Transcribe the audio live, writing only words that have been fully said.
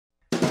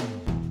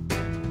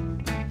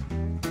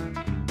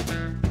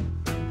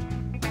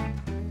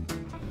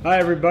Hi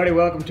everybody,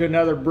 welcome to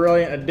another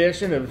brilliant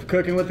edition of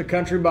Cooking with the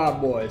Country Bob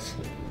Boys.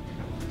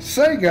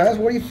 Say guys,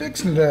 what are you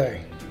fixing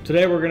today?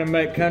 Today we're going to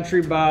make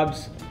Country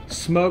Bob's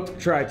smoked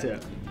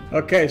tri-tip.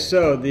 Okay,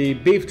 so the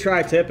beef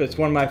tri-tip, it's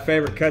one of my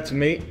favorite cuts of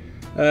meat.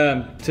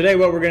 Today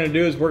what we're going to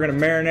do is we're going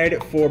to marinate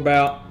it for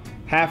about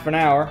half an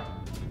hour,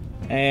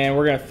 and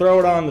we're going to throw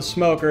it on the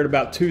smoker at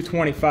about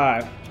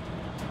 225.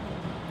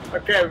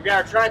 Okay, we've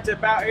got our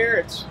tri-tip out here.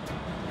 It's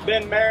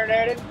been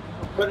marinated.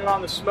 Put it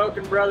on the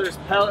Smoking Brothers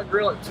pellet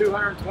grill at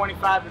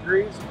 225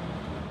 degrees.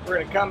 We're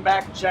going to come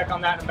back and check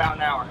on that in about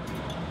an hour.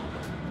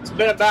 It's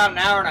been about an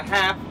hour and a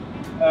half.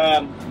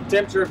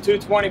 Temperature of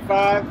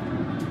 225.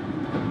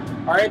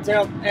 Our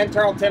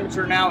internal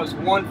temperature now is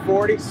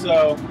 140,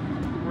 so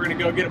we're going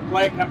to go get a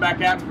plate, come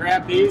back out and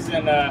grab these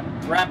and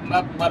wrap them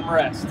up and let them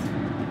rest.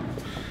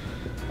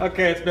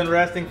 Okay, it's been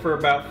resting for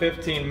about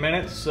 15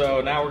 minutes,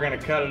 so now we're going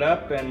to cut it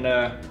up and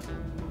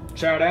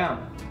chow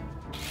down.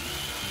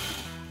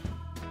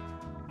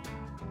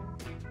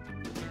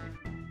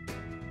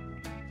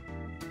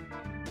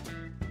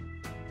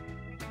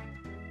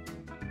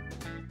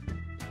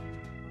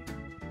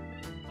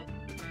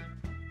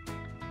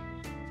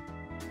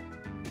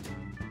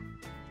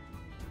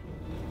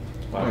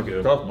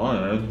 Tough money,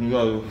 man. You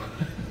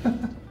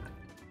gotta